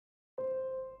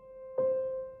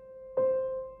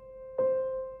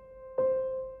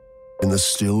the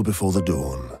still before the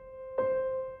dawn.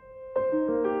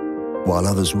 While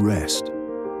others rest,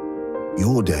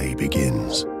 your day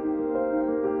begins.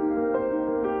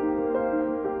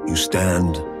 You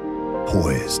stand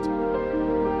poised.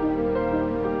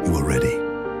 You are ready.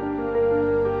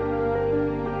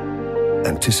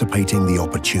 Anticipating the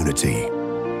opportunity.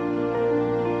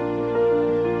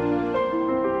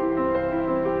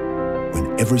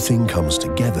 When everything comes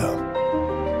together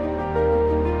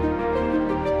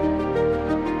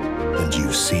and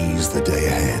you seize the day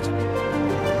ahead.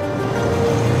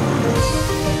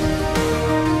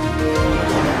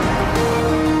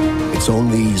 It's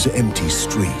on these empty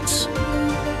streets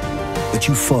that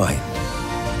you find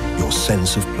your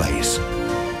sense of place,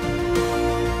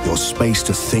 your space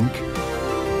to think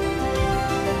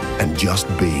and just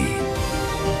be.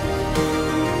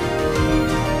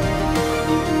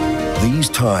 These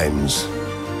times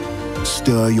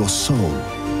stir your soul.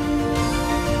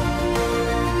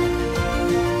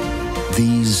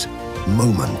 These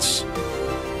moments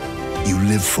you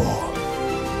live for.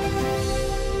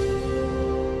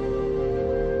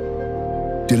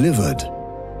 Delivered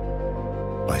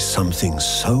by something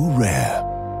so rare.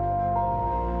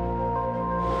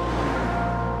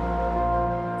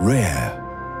 Rare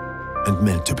and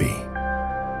meant to be.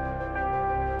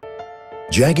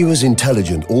 Jaguar's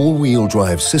intelligent all-wheel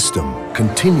drive system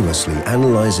continuously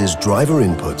analyzes driver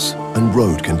inputs and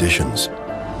road conditions.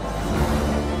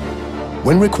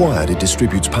 When required, it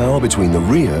distributes power between the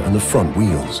rear and the front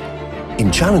wheels.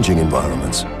 In challenging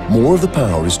environments, more of the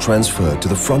power is transferred to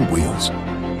the front wheels.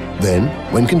 Then,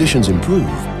 when conditions improve,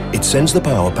 it sends the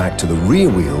power back to the rear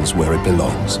wheels where it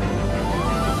belongs.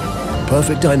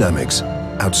 Perfect dynamics,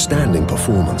 outstanding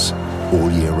performance all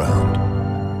year round.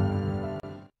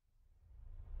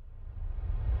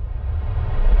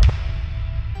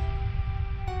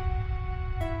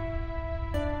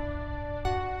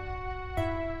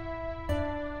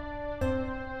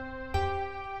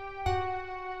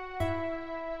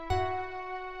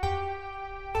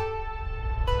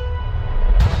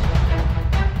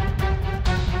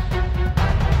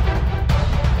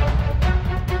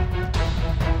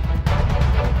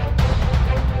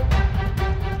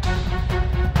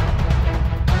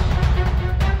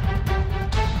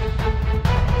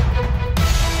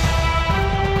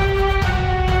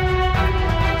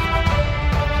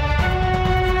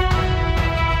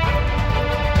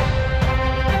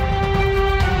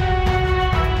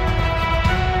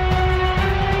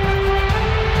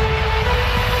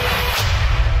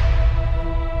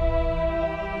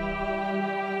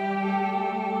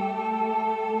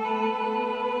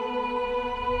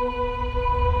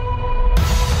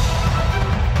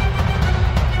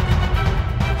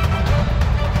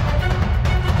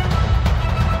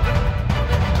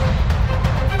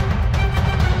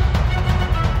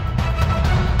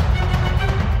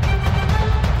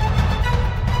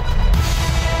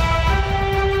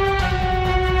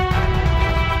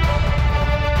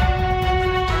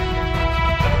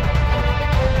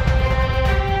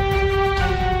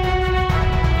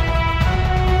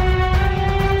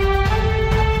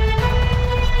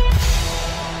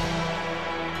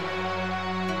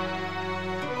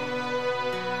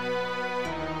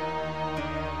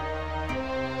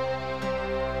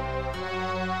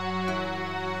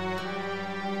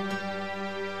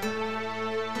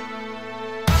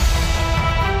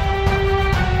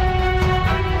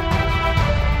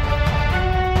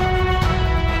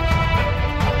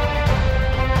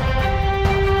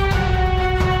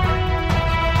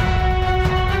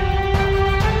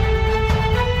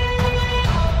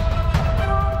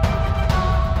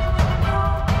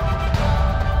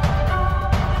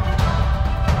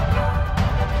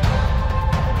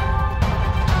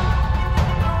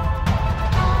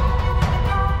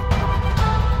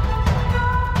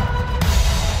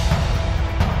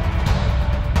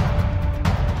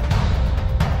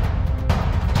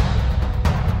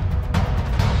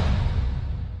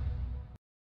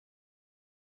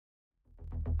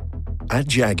 At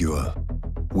Jaguar,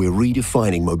 we're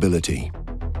redefining mobility,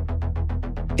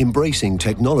 embracing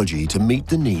technology to meet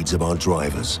the needs of our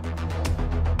drivers.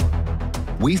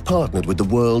 We've partnered with the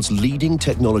world's leading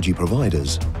technology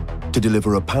providers to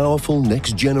deliver a powerful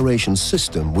next-generation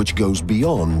system which goes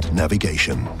beyond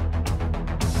navigation.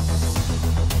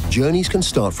 Journeys can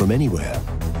start from anywhere,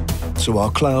 so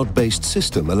our cloud-based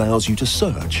system allows you to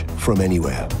search from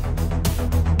anywhere.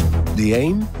 The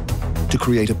aim? To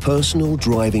create a personal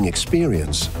driving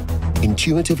experience,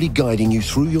 intuitively guiding you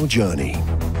through your journey,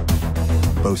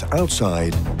 both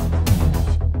outside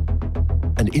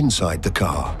and inside the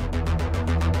car.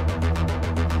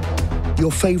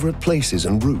 Your favorite places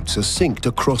and routes are synced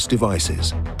across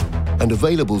devices, and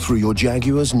available through your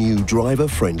Jaguar's new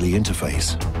driver-friendly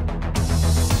interface.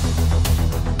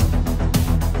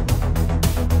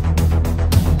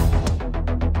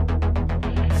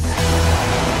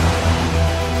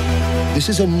 This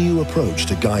is a new approach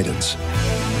to guidance.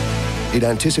 It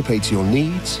anticipates your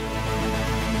needs,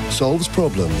 solves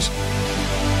problems,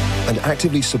 and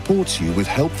actively supports you with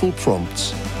helpful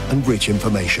prompts and rich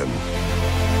information.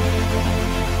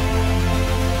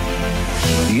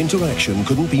 The interaction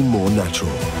couldn't be more natural.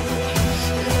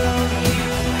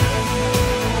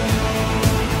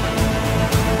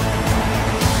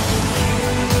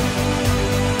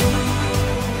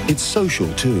 It's social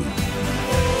too,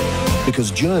 because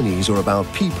journeys are about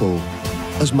people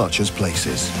as much as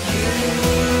places.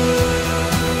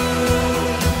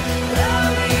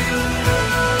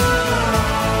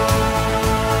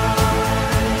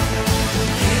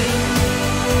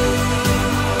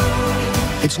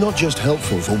 It's not just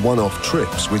helpful for one-off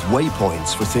trips with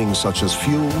waypoints for things such as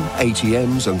fuel,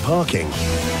 ATMs and parking.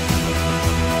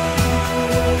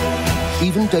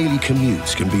 Even daily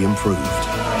commutes can be improved,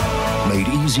 made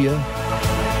easier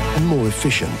and more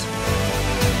efficient.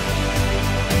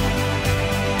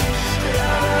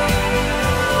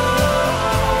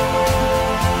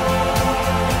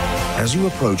 As you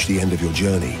approach the end of your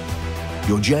journey,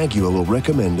 your Jaguar will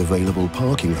recommend available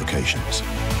parking locations.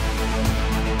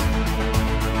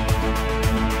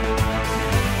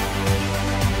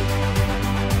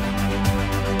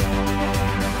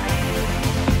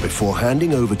 Before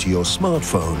handing over to your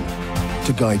smartphone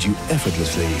to guide you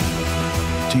effortlessly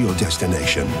to your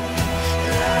destination.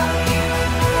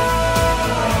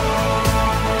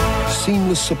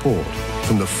 Seamless support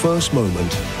from the first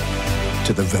moment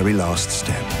to the very last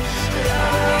step.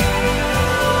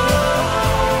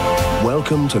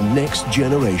 Welcome to next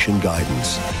generation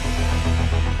guidance.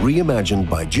 Reimagined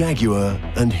by Jaguar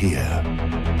and here.